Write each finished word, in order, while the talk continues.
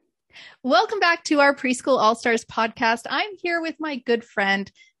Welcome back to our Preschool All Stars podcast. I'm here with my good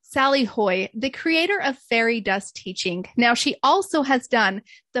friend, Sally Hoy, the creator of Fairy Dust Teaching. Now, she also has done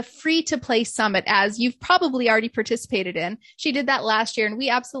the Free to Play Summit, as you've probably already participated in. She did that last year, and we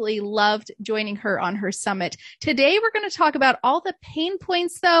absolutely loved joining her on her summit. Today, we're going to talk about all the pain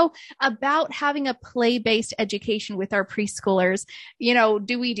points, though, about having a play-based education with our preschoolers. You know,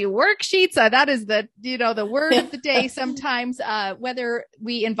 do we do worksheets? That is the word of the day sometimes, whether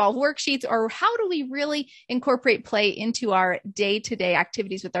we involve worksheets or how do we really incorporate play into our day-to-day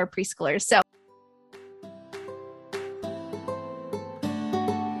activities with our preschoolers. So,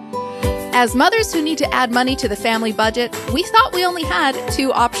 as mothers who need to add money to the family budget, we thought we only had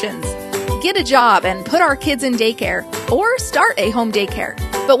two options: get a job and put our kids in daycare, or start a home daycare.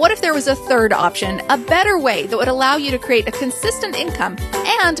 But what if there was a third option, a better way that would allow you to create a consistent income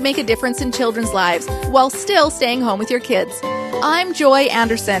and make a difference in children's lives while still staying home with your kids? I'm Joy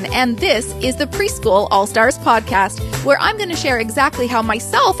Anderson, and this is the Preschool All Stars podcast, where I'm going to share exactly how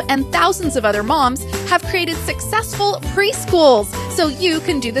myself and thousands of other moms have created successful preschools so you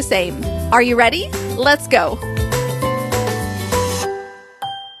can do the same. Are you ready? Let's go.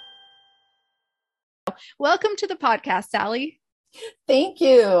 Welcome to the podcast, Sally. Thank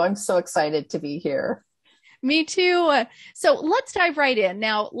you. I'm so excited to be here. Me too. So let's dive right in.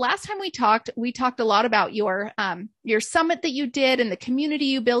 Now, last time we talked a lot about your summit that you did and the community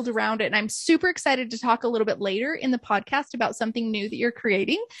you build around it. And I'm super excited to talk a little bit later in the podcast about something new that you're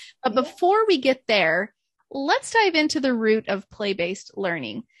creating. But before we get there, let's dive into the root of play-based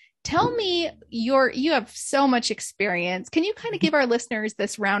learning. Tell me, you have so much experience. Can you kind of give our listeners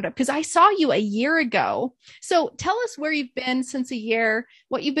this roundup? Because I saw you a year ago. So tell us where you've been since a year,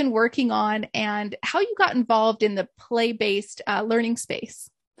 what you've been working on, and how you got involved in the play-based learning space.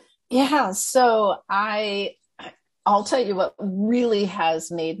 Yeah, so I'll tell you what really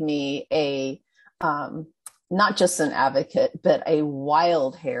has made me a not just an advocate, but a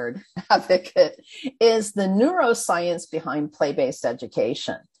wild-haired advocate is the neuroscience behind play-based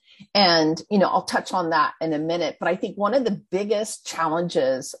education. And, I'll touch on that in a minute, but I think one of the biggest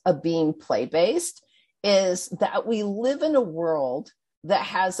challenges of being play-based is that we live in a world that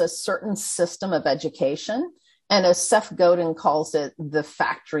has a certain system of education. And as Seth Godin calls it, the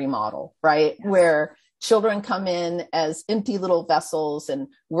factory model, right? Yes. Where children come in as empty little vessels and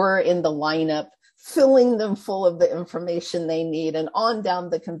we're in the lineup, filling them full of the information they need, and on down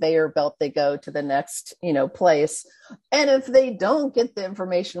the conveyor belt they go to the next, place. And if they don't get the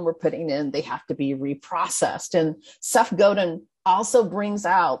information we're putting in, they have to be reprocessed. And Seth Godin also brings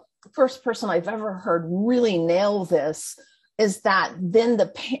out, the first person I've ever heard really nail this, is that then the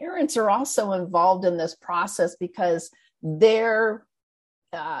parents are also involved in this process because their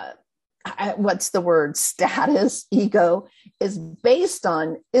status, ego is based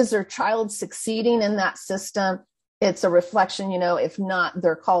on, is their child succeeding in that system? It's a reflection, if not,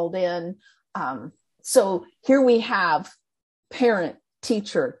 they're called in. So here we have parent,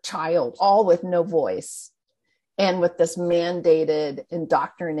 teacher, child, all with no voice. And with this mandated,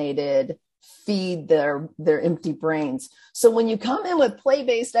 indoctrinated, feed their empty brains. So when you come in with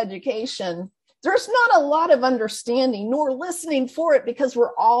play-based education, there's not a lot of understanding nor listening for it because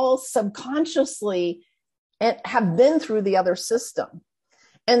we're all subconsciously and have been through the other system.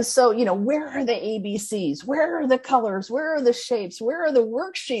 And so, where are the ABCs? Where are the colors? Where are the shapes? Where are the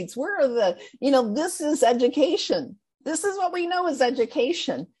worksheets? Where are the, this is education. This is what we know as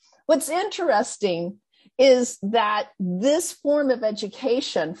education. What's interesting is that this form of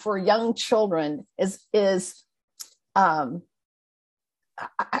education for young children is I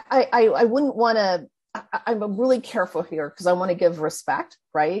wouldn't want to, I'm really careful here because I want to give respect,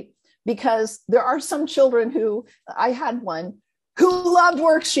 right? Because there are some children who, I had one who loved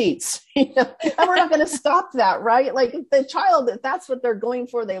worksheets, and we're not going to stop that, right? Like the child, if that's what they're going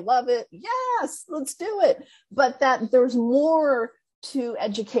for, they love it. Yes, let's do it. But that there's more to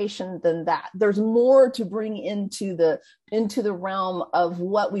education than that. There's more to bring into the realm of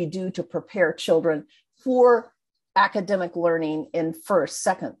what we do to prepare children for academic learning in first,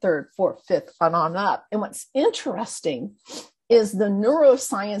 second, third, fourth, fifth, on up. And what's interesting is the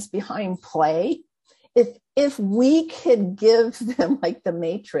neuroscience behind play. If we could give them, like the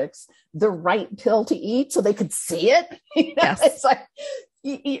Matrix, the right pill to eat so they could see it, yes. It's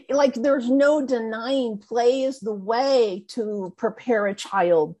like there's no denying play is the way to prepare a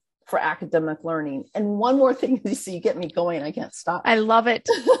child for academic learning. And one more thing, you get me going, I can't stop. I love it.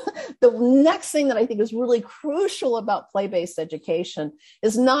 The next thing that I think is really crucial about play-based education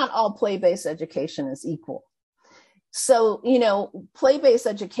is not all play-based education is equal. So, play-based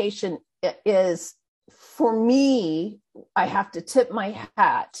education is, for me, I have to tip my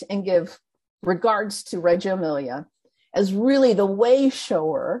hat and give regards to Reggio Emilia as really the way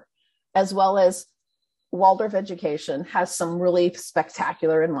shower, as well as Waldorf education has some really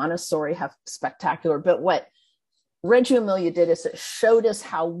spectacular, and Montessori have spectacular. But what Reggio Emilia did is it showed us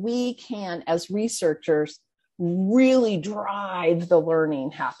how we can, as researchers, really drive the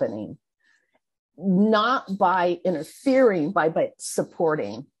learning happening, not by interfering, by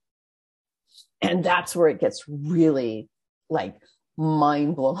supporting. And that's where it gets really like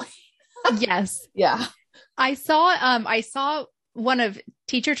mind blowing. Yes. Yeah. I saw one of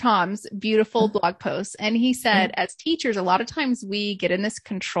Teacher Tom's beautiful blog posts, and he said, as teachers, a lot of times we get in this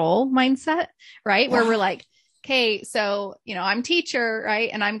control mindset, right? Where we're like, okay, so, I'm teacher, right?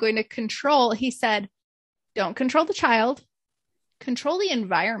 And I'm going to control. He said, don't control the child, control the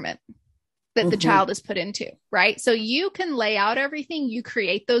environment that the child is put into, right? So you can lay out everything, you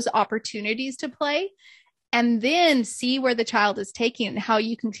create those opportunities to play, and then see where the child is taking and how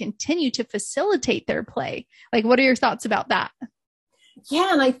you can continue to facilitate their play. Like, what are your thoughts about that? Yeah.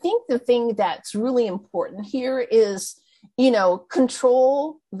 And I think the thing that's really important here is,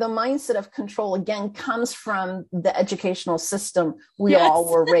 control. The mindset of control, again, comes from the educational system we all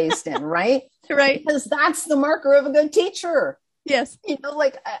were raised in, right? Right. Because that's the marker of a good teacher. Yes.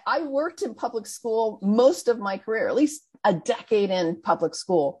 Like I worked in public school most of my career, at least a decade in public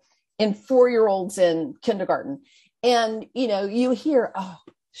school, and 4-year-olds in kindergarten. And, you hear, oh,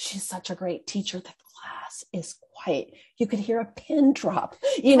 she's such a great teacher. The class is quiet. You could hear a pin drop,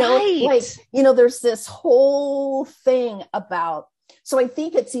 right. There's this whole thing about, so I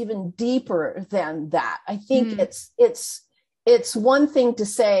think it's even deeper than that. I think it's one thing to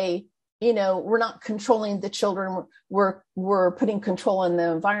say, we're not controlling the children. We're putting control in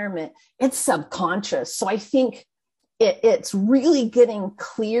the environment. It's subconscious. So I think it's really getting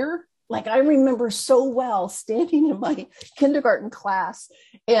clear. Like I remember so well standing in my kindergarten class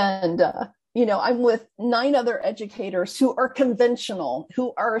and, I'm with 9 other educators who are conventional,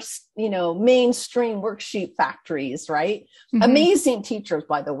 who are, mainstream worksheet factories, right? Mm-hmm. Amazing teachers,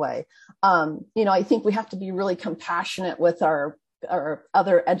 by the way. I think we have to be really compassionate with our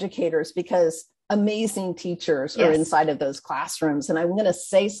other educators because amazing teachers are inside of those classrooms. And I'm going to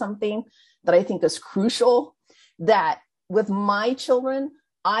say something that I think is crucial, that with my children,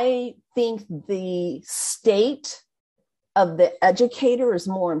 I think the state of the educator is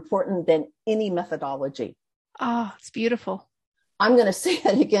more important than any methodology. Oh, it's beautiful. I'm going to say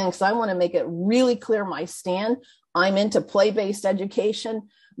that again because I want to make it really clear my stand. I'm into play-based education,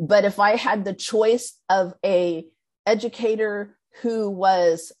 but if I had the choice of a educator who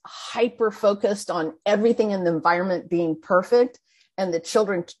was hyper-focused on everything in the environment being perfect and the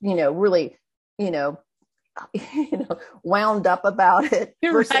children, really, wound up about it.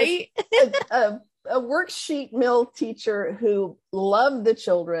 Right. A worksheet mill teacher who loved the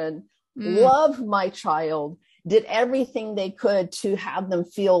children, loved my child, did everything they could to have them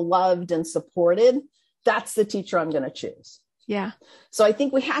feel loved and supported. That's the teacher I'm going to choose. Yeah. So I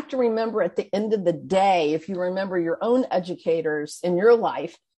think we have to remember at the end of the day, if you remember your own educators in your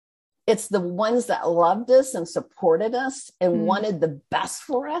life, it's the ones that loved us and supported us and wanted the best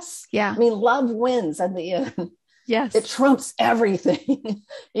for us. Yeah. I mean, love wins at the end. Yes. It trumps everything,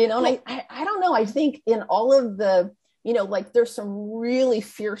 and I don't know. I think in all of the, there's some really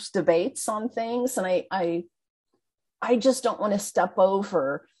fierce debates on things. And I just don't want to step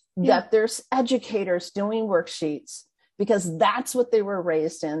over that there's educators doing worksheets because that's what they were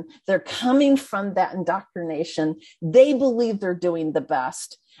raised in. They're coming from that indoctrination. They believe they're doing the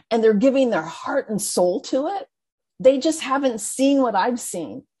best and they're giving their heart and soul to it. They just haven't seen what I've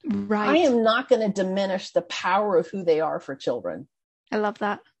seen. Right. I am not going to diminish the power of who they are for children. I love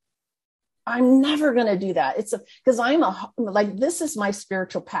that. I'm never going to do that. It's because this is my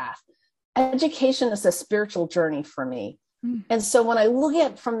spiritual path. Education is a spiritual journey for me. And so when I look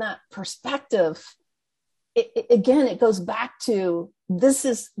at it from that perspective, it goes back to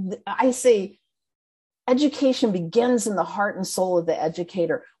I say education begins in the heart and soul of the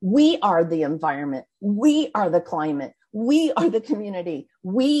educator. We are the environment. We are the climate. We are the community.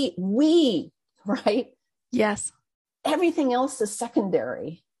 We, right? Yes. Everything else is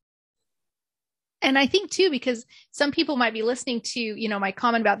secondary. And I think too, because some people might be listening to, my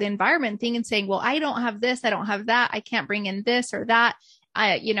comment about the environment thing and saying, well, I don't have this, I don't have that. I can't bring in this or that.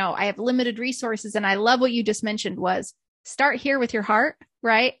 I have limited resources. And I love what you just mentioned was start here with your heart,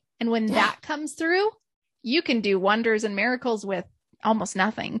 right? And when that comes through, you can do wonders and miracles with almost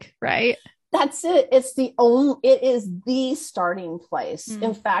nothing, right? That's it. It is the starting place.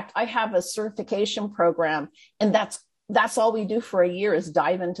 In fact, I have a certification program and that's all we do for a year is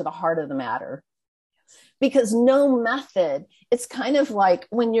dive into the heart of the matter. because no method, it's kind of like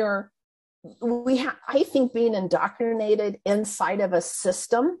when I think being indoctrinated inside of a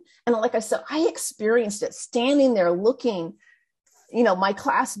system. And like I said, I experienced it standing there looking, my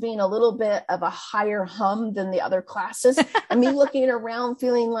class being a little bit of a higher hum than the other classes, and me looking around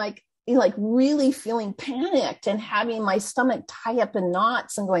feeling like really feeling panicked and having my stomach tie up in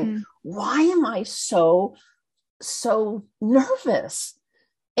knots and going, why am I so nervous?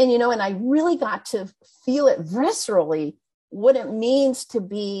 And, and I really got to feel it viscerally, what it means to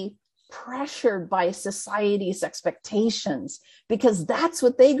be pressured by society's expectations, because that's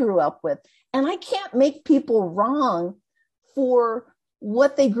what they grew up with. And I can't make people wrong for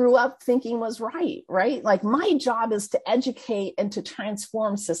what they grew up thinking was right? Like my job is to educate and to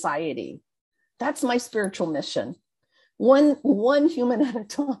transform society. That's my spiritual mission. One human at a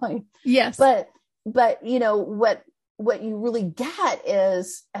time. Yes. But what you really get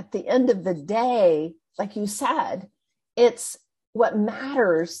is at the end of the day, like you said, it's what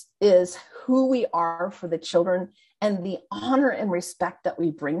matters is who we are for the children and the honor and respect that we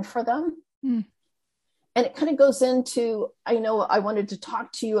bring for them. And it kind of goes into, I know I wanted to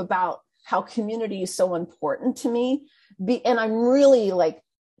talk to you about how community is so important to me. And I'm really like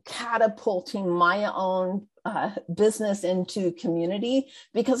catapulting my own business into community,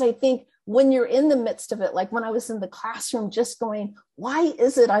 because I think when you're in the midst of it, like when I was in the classroom, just going, why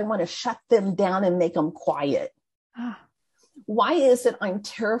is it I want to shut them down and make them quiet? Why is it I'm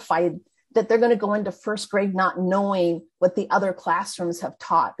terrified that they're going to go into first grade not knowing what the other classrooms have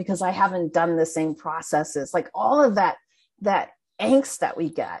taught because I haven't done the same processes? Like all of that angst that we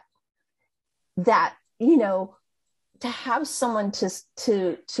get, that, to have someone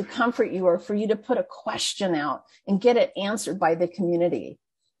to comfort you, or for you to put a question out and get it answered by the community.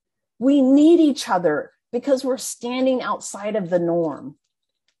 We need each other because we're standing outside of the norm.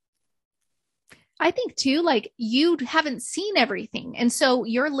 I think too, like you haven't seen everything. And so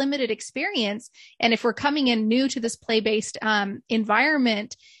your limited experience, and if we're coming in new to this play-based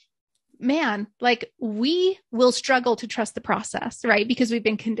environment, man, like we will struggle to trust the process, right? Because we've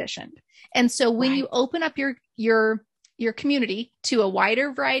been conditioned. And so when you open up your community to a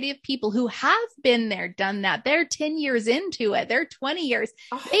wider variety of people who have been there, done that, they're 10 years into it, they're 20 years,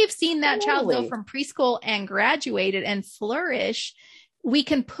 they've seen that child go from preschool and graduated and flourish. We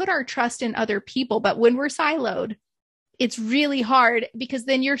can put our trust in other people, but when we're siloed, it's really hard, because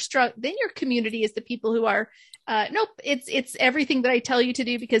then your community is the people who are, nope, it's everything that I tell you to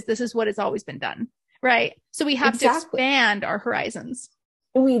do because this is what has always been done. Right. So we have to expand our horizons.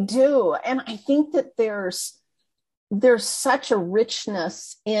 We do. And I think that there's such a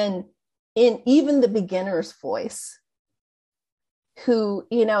richness in even the beginner's voice, who,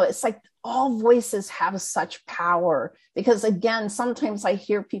 it's like all voices have such power, because again, sometimes I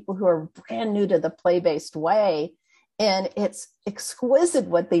hear people who are brand new to the play-based way, and it's exquisite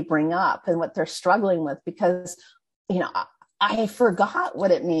what they bring up and what they're struggling with, because, I forgot what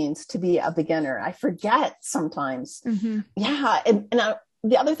it means to be a beginner. I forget sometimes. Yeah. And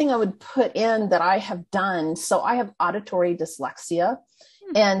the other thing I would put in that I have done, so I have auditory dyslexia.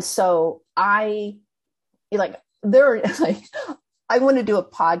 And so I want to do a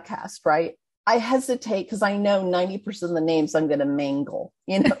podcast, right? I hesitate because I know 90% of the names I'm going to mangle.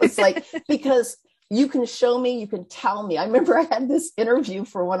 It's like, because you can show me, you can tell me. I remember I had this interview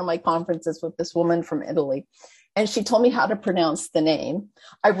for one of my conferences with this woman from Italy, and she told me how to pronounce the name.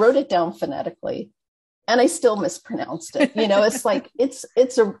 I wrote it down phonetically, and I still mispronounced it. It's like, it's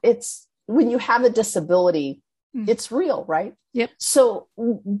when you have a disability, it's real, right? Yep. So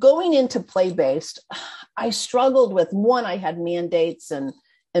going into play-based, I struggled with, one, I had mandates and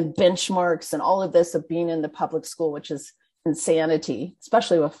benchmarks and all of this of being in the public school, which is insanity,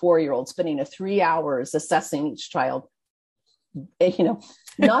 especially with 4-year-old, spending 3 hours assessing each child.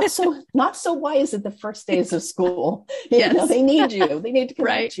 Not so wise at the first days of school. They need you. They need to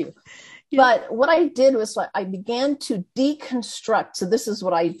connect you. Yeah. But what I did was I began to deconstruct. So this is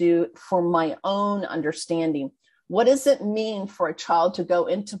what I do for my own understanding. What does it mean for a child to go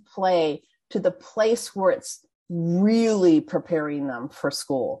into play to the place where it's really preparing them for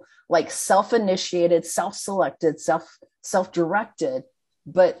school, like self-initiated, self-selected, self-directed,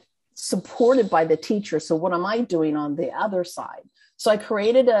 but supported by the teacher? So what am I doing on the other side? So I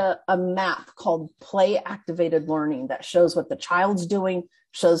created a map called Play Activated Learning that shows what the child's doing,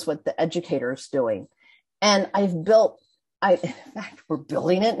 shows what the educator's doing. And in fact, we're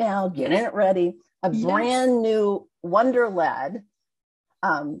building it now, getting it ready, brand new Wonder-led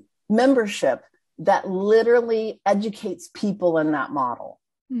membership that literally educates people in that model.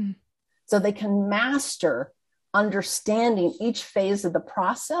 So they can master understanding each phase of the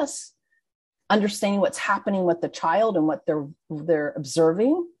process understanding what's happening with the child and what they're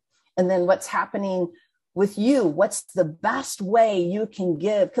observing, and then what's happening with you. What's the best way you can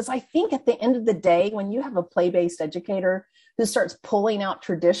give? Because I think at the end of the day, when you have a play-based educator who starts pulling out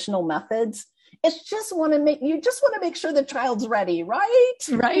traditional methods, it's just want to make sure the child's ready, right?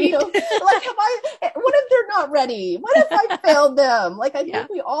 Right. You know, like, what if they're not ready? What if I failed them? Like, I think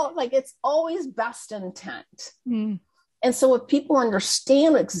we all, like, it's always best intent. Mm. And so if people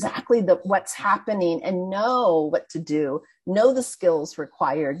understand exactly what's happening and know what to do, know the skills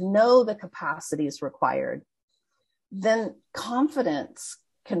required, know the capacities required, then confidence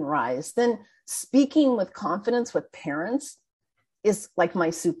can rise. Then speaking with confidence with parents is like my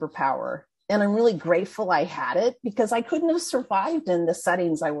superpower. And I'm really grateful I had it, because I couldn't have survived in the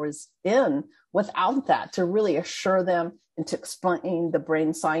settings I was in without that, to really assure them and to explain the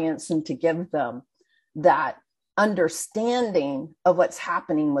brain science and to give them that understanding of what's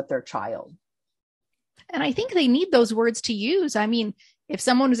happening with their child. And I think they need those words to use. I mean, if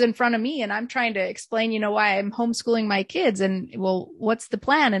someone is in front of me and I'm trying to explain, why I'm homeschooling my kids, and well, what's the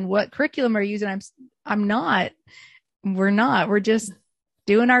plan and what curriculum are you using? We're just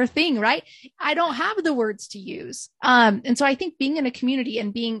doing our thing, right? I don't have the words to use. And so I think being in a community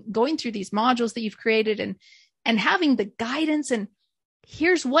and going through these modules that you've created and having the guidance, and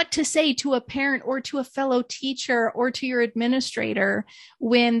here's what to say to a parent or to a fellow teacher or to your administrator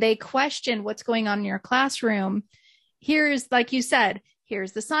when they question what's going on in your classroom. Here's, like you said,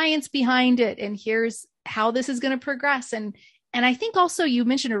 here's the science behind it, and here's how this is going to progress. And I think also you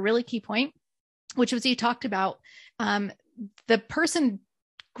mentioned a really key point, which was you talked about the person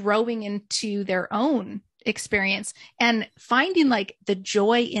growing into their own experience and finding like the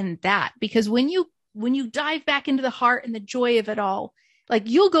joy in that. Because when you dive back into the heart and the joy of it all, like,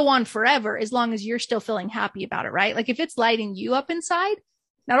 you'll go on forever as long as you're still feeling happy about it, right? Like, if it's lighting you up inside,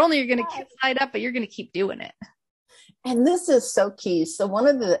 not only are you going to keep light up, but you're going to keep doing it. And this is so key. So one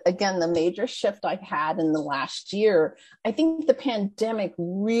of the major shift I've had in the last year, I think the pandemic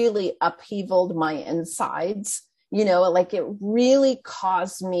really upheavaled my insides, like it really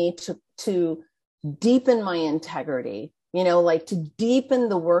caused me to deepen my integrity, like to deepen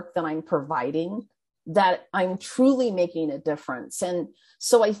the work that I'm providing, that I'm truly making a difference. And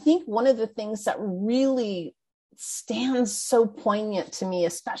so I think one of the things that really stands so poignant to me,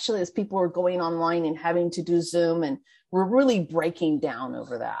 especially as people are going online and having to do Zoom, and we're really breaking down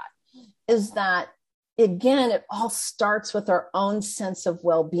over that, is that, again, it all starts with our own sense of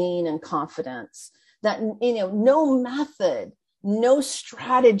well-being and confidence. That, no method, no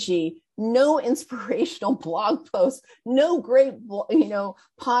strategy, no inspirational blog post, no great,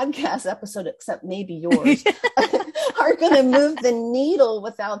 podcast episode, except maybe yours, are going to move the needle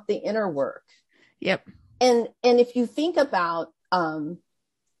without the inner work. Yep. And if you think about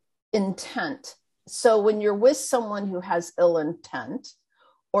intent, so when you're with someone who has ill intent,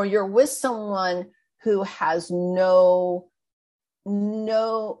 or you're with someone who has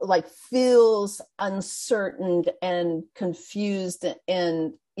like feels uncertain and confused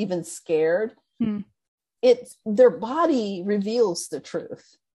and even scared, it's their body reveals the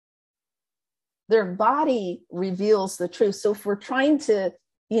truth. Their body reveals the truth. So if we're trying to,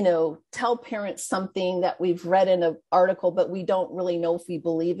 tell parents something that we've read in an article, but we don't really know if we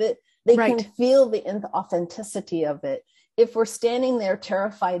believe it, they can feel the authenticity of it. If we're standing there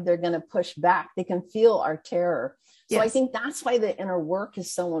terrified, they're going to push back. They can feel our terror. So I think that's why the inner work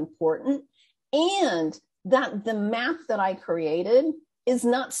is so important. And that the map that I created is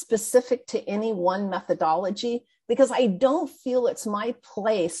not specific to any one methodology, because I don't feel it's my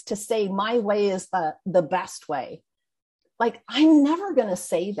place to say my way is the best way. Like, I'm never going to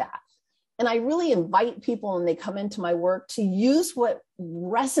say that. And I really invite people when they come into my work to use what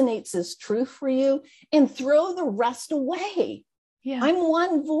resonates as truth for you and throw the rest away. Yeah. I'm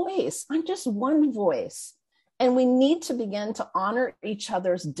one voice. I'm just one voice. And we need to begin to honor each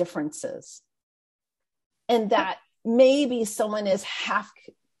other's differences. And that maybe someone is half,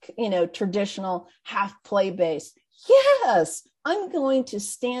 traditional, half play-based. Yes, I'm going to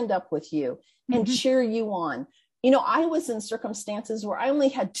stand up with you and cheer you on. I was in circumstances where I only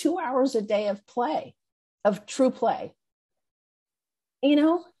had 2 hours a day of play, of true play.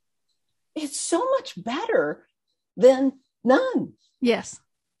 It's so much better than none. Yes.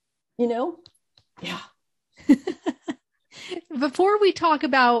 Yeah. Before we talk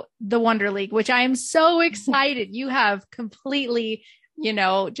about the Wonder League, which I am so excited, you have completely,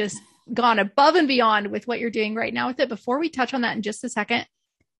 just gone above and beyond with what you're doing right now with it. Before we touch on that in just a second,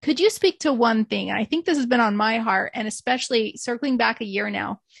 could you speak to one thing? And I think this has been on my heart, and especially circling back a year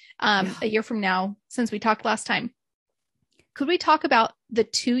now, a year from now, since we talked last time. Could we talk about the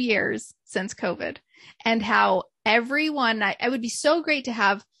 2 years since COVID, and how everyone, I would be so great to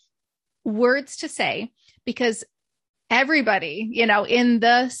have words to say, because everybody, in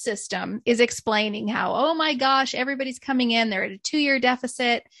the system is explaining how, oh my gosh, everybody's coming in, they're at a 2-year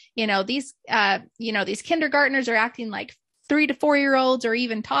deficit. These kindergartners are acting like 3 to 4-year-olds or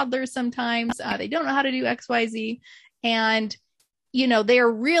even toddlers sometimes. They don't know how to do XYZ. And, they are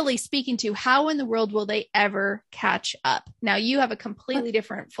really speaking to how in the world will they ever catch up? Now, you have a completely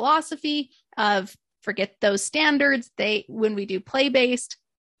different philosophy of forget those standards. When we do play-based,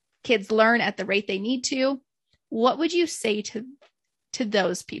 kids learn at the rate they need to. What would you say to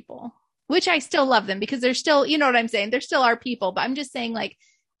those people? Which I still love them, because they're still, you know what I'm saying? They're still our people, but I'm just saying, like,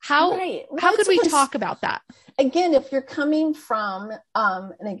 how could we talk about that? Again, if you're coming from,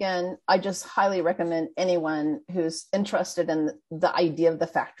 and again, I just highly recommend anyone who's interested in the idea of the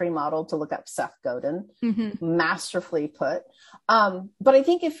factory model to look up Seth Godin, masterfully put. But I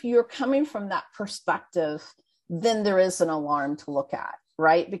think if you're coming from that perspective, then there is an alarm to look at,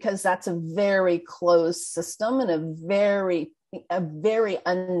 right? Because that's a very closed system and a very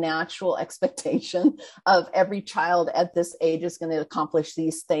unnatural expectation of every child at this age is going to accomplish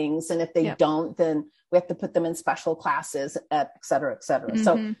these things. And if they don't, then we have to put them in special classes, et cetera, et cetera.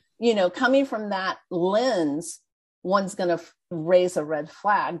 So, coming from that lens, one's going to raise a red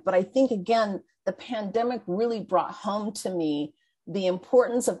flag. But I think, again, the pandemic really brought home to me the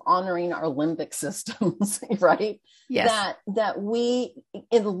importance of honoring our limbic systems, right? Yes. That we,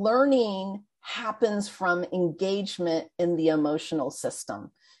 in learning, happens from engagement in the emotional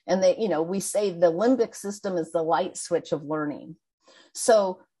system. And we say the limbic system is the light switch of learning.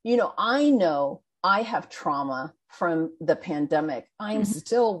 So, I know I have trauma from the pandemic. I'm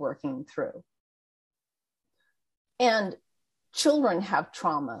still working through. And children have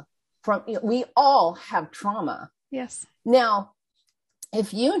trauma we all have trauma. Yes. Now,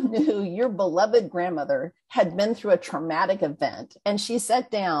 if you knew your beloved grandmother had been through a traumatic event and she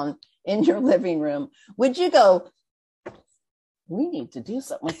sat down in your living room, would you go, we need to do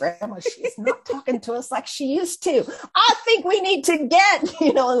something with grandma? She's not talking to us like she used to. I think we need to get,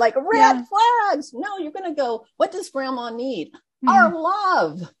 like red flags. No, you're going to go, what does grandma need? Our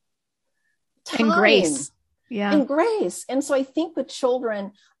love. Time, and grace. Yeah. And grace. And so I think with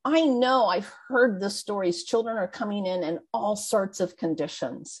children, I know I've heard the stories. Children are coming in all sorts of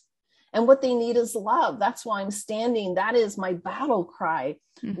conditions. And what they need is love. That's why I'm standing. That is my battle cry.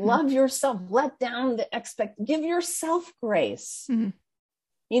 Love yourself. Let down the give yourself grace.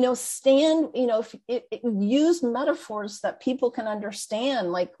 Stand, use metaphors that people can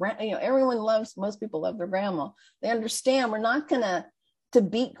understand. Like, most people love their grandma. They understand we're not going to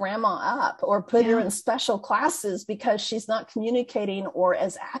beat grandma up or put her in special classes because she's not communicating or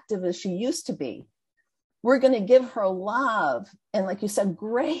as active as she used to be. We're going to give her love and, like you said,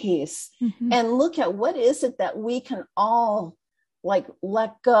 grace, and look at what is it that we can all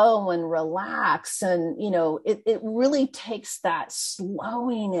let go and relax. And, it really takes that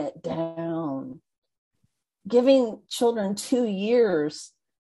slowing it down, giving children 2 years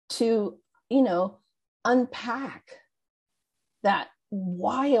to, unpack that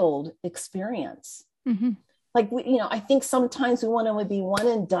wild experience. I think sometimes we want to be one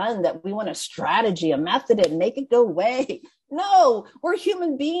and done, that we want a strategy, a method, and make it go away. No, we're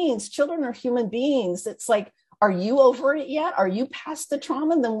human beings. Children are human beings. It's like, are you over it yet? Are you past the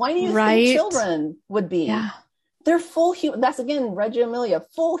trauma? Then why do you think children would be? Yeah. They're full human. That's, again, Reggio Emilia,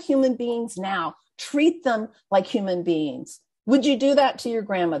 full human beings now. Treat them like human beings. Would you do that to your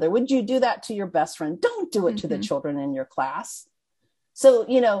grandmother? Would you do that to your best friend? Don't do it to the children in your class. So,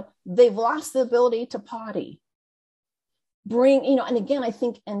 they've lost the ability to potty. And again, I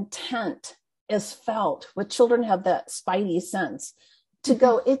think intent is felt with children, have that spidey sense to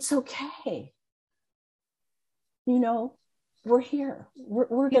go, it's okay. We're here.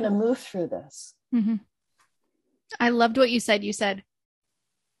 We're going to move through this. I loved what you said. You said,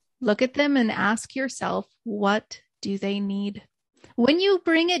 look at them and ask yourself, what do they need? When you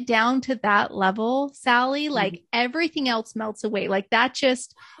bring it down to that level, Sally, like everything else melts away. Like that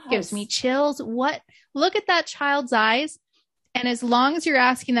just gives me chills. Look at that child's eyes. And as long as you're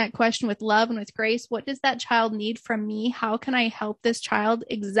asking that question with love and with grace, what does that child need from me? How can I help this child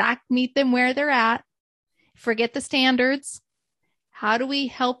meet them where they're at? Forget the standards. How do we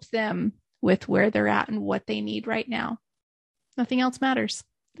help them with where they're at and what they need right now? Nothing else matters.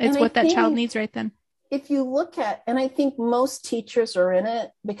 It's what that child needs right then. If you look at, and I think most teachers are in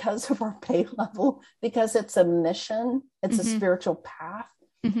it because of our pay level, because it's a mission, it's a spiritual path.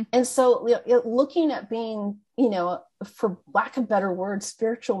 And so looking at being, for lack of better words,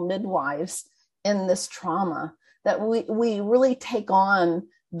 spiritual midwives in this trauma, that we really take on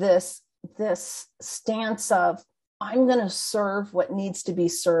this this stance of, I'm going to serve what needs to be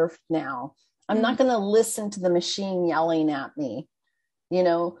served now. I'm not going to listen to the machine yelling at me.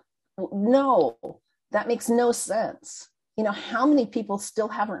 No, that makes no sense. How many people still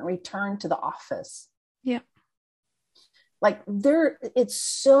haven't returned to the office? Yeah. Like it's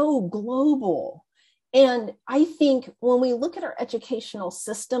so global. And I think when we look at our educational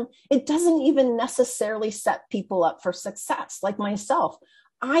system, it doesn't even necessarily set people up for success. Like myself,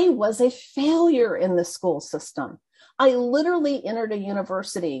 I was a failure in the school system. I literally entered a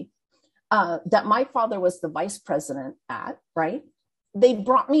university that my father was the vice president at, right? They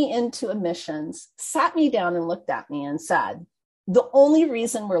brought me into admissions, sat me down and looked at me and said, the only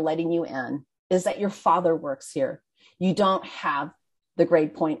reason we're letting you in is that your father works here. You don't have the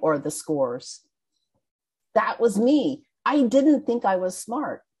grade point or the scores. That was me. I didn't think I was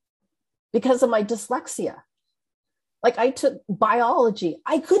smart because of my dyslexia. Like I took biology.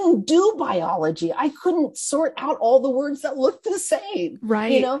 I couldn't do biology. I couldn't sort out all the words that looked the same.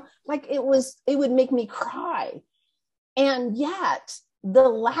 Right. Like it would make me cry. And yet the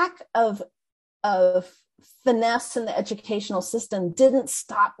lack of finesse in the educational system didn't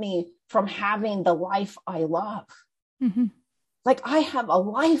stop me from having the life I love. Mm-hmm. Like I have a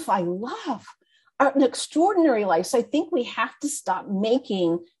life I love, an extraordinary life. So I think we have to stop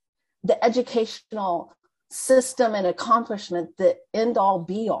making the educational system and accomplishment the end all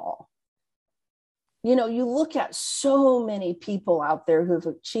be all. You look at so many people out there who've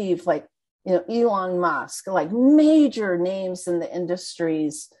achieved, like, Elon Musk, like major names in the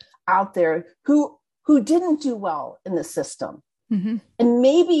industries out there who didn't do well in the system. Mm-hmm. And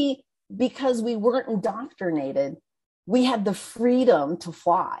maybe because we weren't indoctrinated, we had the freedom to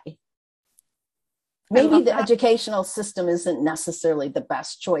fly. Maybe the educational system isn't necessarily the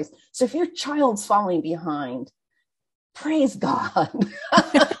best choice. So if your child's falling behind, praise God.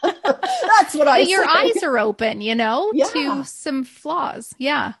 That's what I say. Your eyes are open, to some flaws.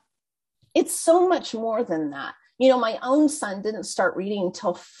 Yeah. It's so much more than that. My own son didn't start reading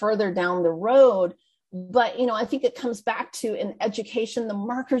until further down the road. But, I think it comes back to in education, the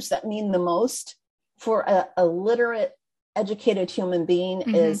markers that mean the most for a literate, educated human being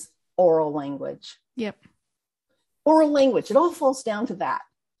mm-hmm. is oral language. Yep. Oral language. It all falls down to that.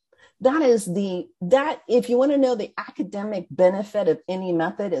 That is if you want to know the academic benefit of any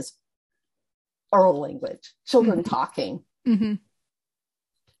method is oral language, children mm-hmm. talking. Mm-hmm.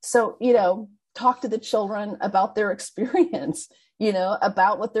 So, talk to the children about their experience,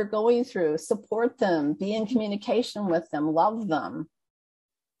 about what they're going through, support them, be in communication with them, love them.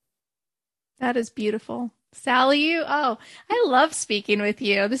 That is beautiful. Sally, I love speaking with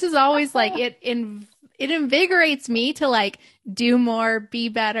you. This is always like, it invigorates me to like do more, be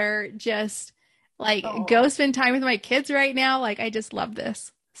better, just like go spend time with my kids right now. Like, I just love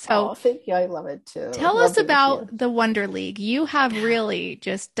this. So thank you. I love it too. Tell us about the Wonder League. You have really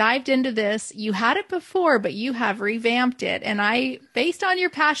just dived into this. You had it before, but you have revamped it. And based on your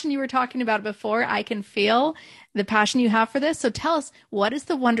passion you were talking about before, I can feel the passion you have for this. So tell us, what is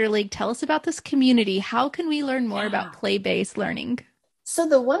the Wonder League? Tell us about this community. How can we learn more about play-based learning? So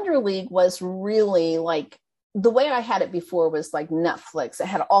the Wonder League was really like, the way I had it before was like Netflix. It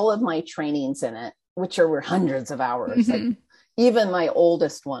had all of my trainings in it, which were hundreds of hours. Mm-hmm. Like, even my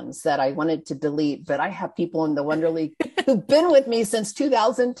oldest ones that I wanted to delete, but I have people in the Wonder League who've been with me since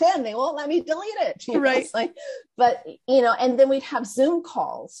 2010. They won't let me delete it. Right. And then we'd have Zoom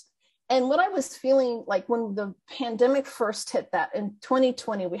calls. And what I was feeling like when the pandemic first hit, that in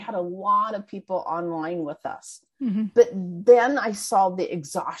 2020, we had a lot of people online with us. Mm-hmm. But then I saw the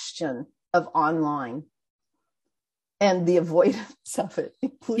exhaustion of online and the avoidance of it,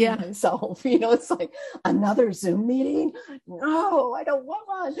 including myself. It's like another Zoom meeting. No, I don't want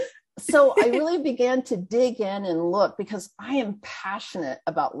one. So I really began to dig in and look, because I am passionate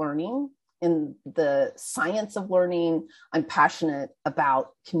about learning in the science of learning. I'm passionate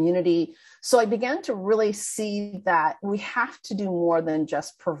about community. So I began to really see that we have to do more than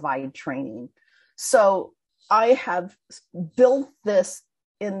just provide training. So I have built this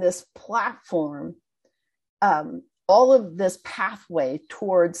in this platform, all of this pathway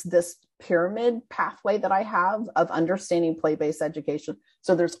towards this pyramid pathway that I have of understanding play-based education.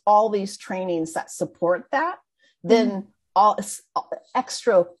 So there's all these trainings that support that. Then all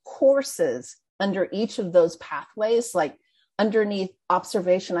extra courses under each of those pathways, like underneath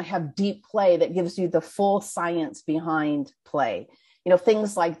observation, I have deep play that gives you the full science behind play,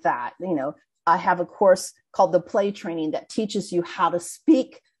 things like that. I have a course called the Play Training that teaches you how to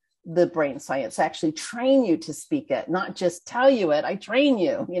speak the brain science. I actually train you to speak it, not just tell you it. I train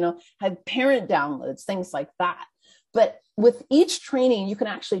you, have parent downloads, things like that. But with each training, you can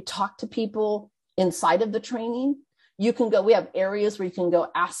actually talk to people inside of the training. We have areas where you can go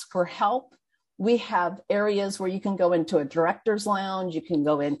ask for help. We have areas where you can go into a director's lounge. You can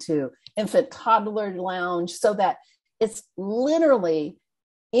go into infant toddler lounge, so that it's literally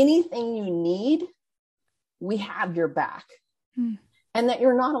anything you need, we have your back. And that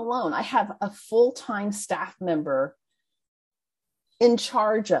you're not alone. I have a full-time staff member in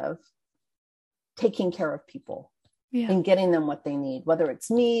charge of taking care of people and getting them what they need, whether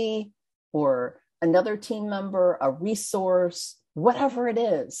it's me or another team member, a resource, whatever it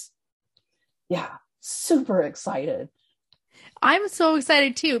is. Yeah, super excited. I'm so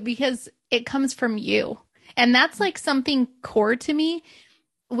excited too, because it comes from you. And that's like something core to me.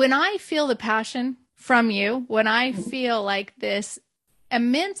 When I feel the passion from you, when I feel like this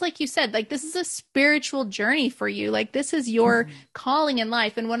immense, like you said, like this is a spiritual journey for you. Like this is your calling in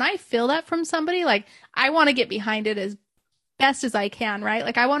life. And when I feel that from somebody, like I want to get behind it as best as I can, right?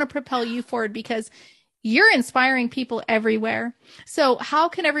 Like I want to propel you forward because you're inspiring people everywhere. So how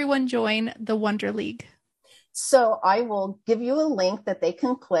can everyone join the Wonder League? So I will give you a link that they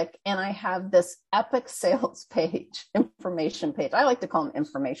can click, and I have this epic sales page, information page. I like to call them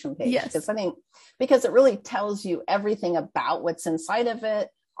information page because it really tells you everything about what's inside of it,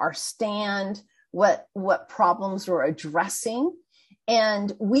 our stand, what problems we're addressing.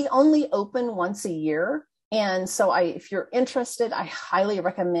 And we only open once a year. And so if you're interested, I highly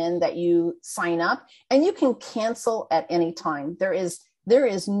recommend that you sign up, and you can cancel at any time. There is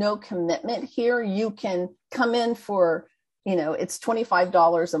no commitment here. You can come in for, it's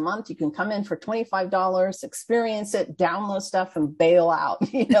 $25 a month. You can come in for $25, experience it, download stuff, and bail out.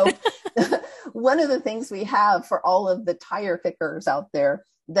 One of the things we have for all of the tire kickers out there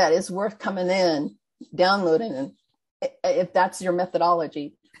that is worth coming in, downloading, and if that's your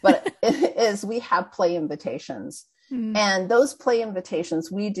methodology, but is we have play invitations. And those play invitations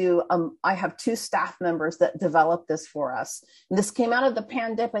we do, I have 2 staff members that develop this for us. And this came out of the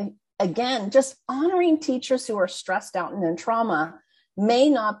pandemic. Again, just honoring teachers who are stressed out and in trauma may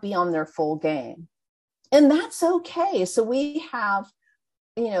not be on their full game. And that's okay. So we have,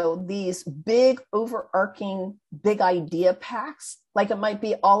 these big overarching, big idea packs, like it might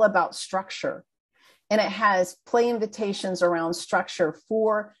be all about structure. And it has play invitations around structure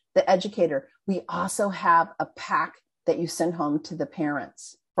for the educator. We also have a pack that you send home to the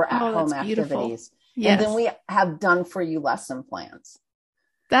parents for at-home activities. Yes. And then we have done for you lesson plans.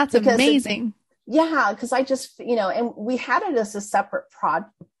 That's amazing. Because I just, and we had it as a separate product,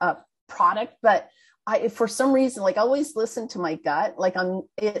 but for some reason, like I always listen to my gut,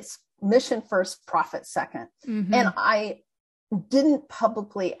 it's mission first, profit second. And I didn't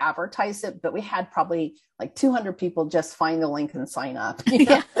publicly advertise it, but we had probably like 200 people just find the link and sign up.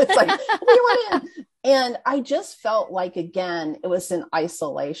 It's like, we want in. And I just felt like, again, it was in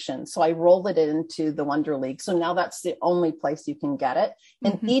isolation. So I rolled it into the Wonder League. So now that's the only place you can get it.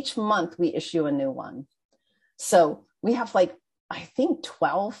 And each month we issue a new one. So we have I think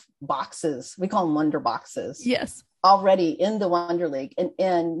 12 boxes. We call them Wonder Boxes. Yes. Already in the Wonder League,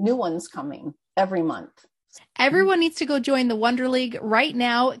 and new ones coming every month. Everyone needs to go join the Wonder League right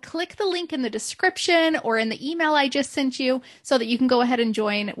now. Click the link in the description or in the email I just sent you so that you can go ahead and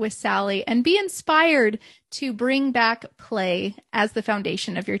join with Sally and be inspired to bring back play as the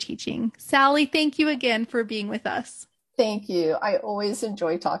foundation of your teaching. Sally, thank you again for being with us. Thank you. I always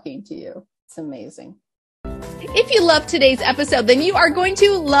enjoy talking to you. It's amazing. If you loved today's episode, then you are going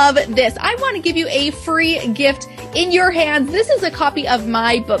to love this. I want to give you a free gift in your hands. This is a copy of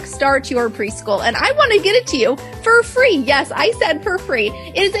my book, Start Your Preschool, and I want to get it to you for free. Yes, I said for free.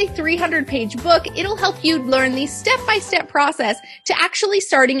 It is a 300-page book. It'll help you learn the step-by-step process to actually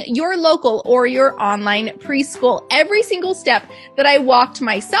starting your local or your online preschool. Every single step that I walked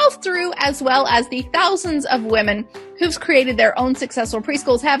myself through, as well as the thousands of women who've created their own successful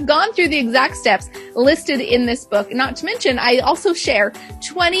preschools, have gone through the exact steps listed in this book. Not to mention, I also share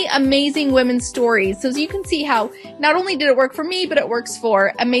 20 amazing women's stories. So you can see how not only did it work for me, but it works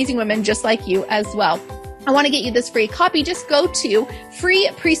for amazing women just like you as well. I want to get you this free copy. Just go to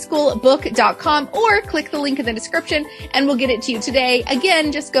freepreschoolbook.com or click the link in the description and we'll get it to you today.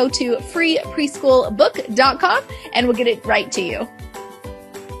 Again, just go to freepreschoolbook.com and we'll get it right to you.